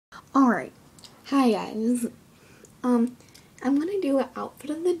Alright, hi guys. I'm gonna do an outfit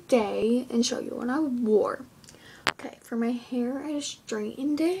of the day and show you what I wore. Okay, for my hair, I just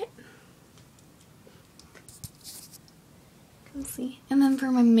straightened it. You can see. And then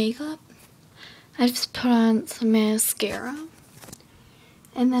for my makeup, I just put on some mascara.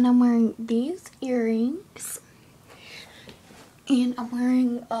 And then I'm wearing these earrings. And I'm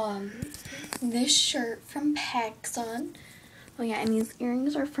wearing this shirt from PacSun. Oh yeah, and these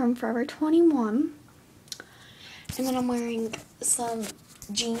earrings are from Forever 21. And then I'm wearing some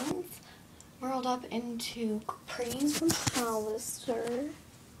jeans rolled up into capris from Hollister.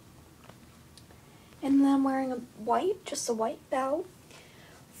 And then I'm wearing just a white belt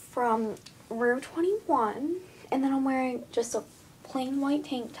from Forever 21. And then I'm wearing just a plain white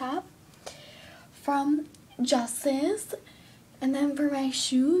tank top from Justice. And then for my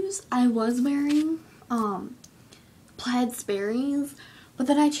shoes, I was wearing plaid Sperry's, but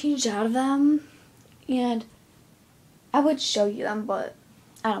then I changed out of them, and I would show you them, but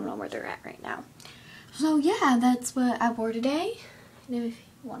I don't know where they're at right now. So yeah, that's what I wore today. And if you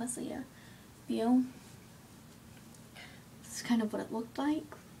want to see a view, this is kind of what it looked like.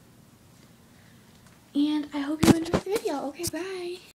 And I hope you enjoyed the video. Okay, bye.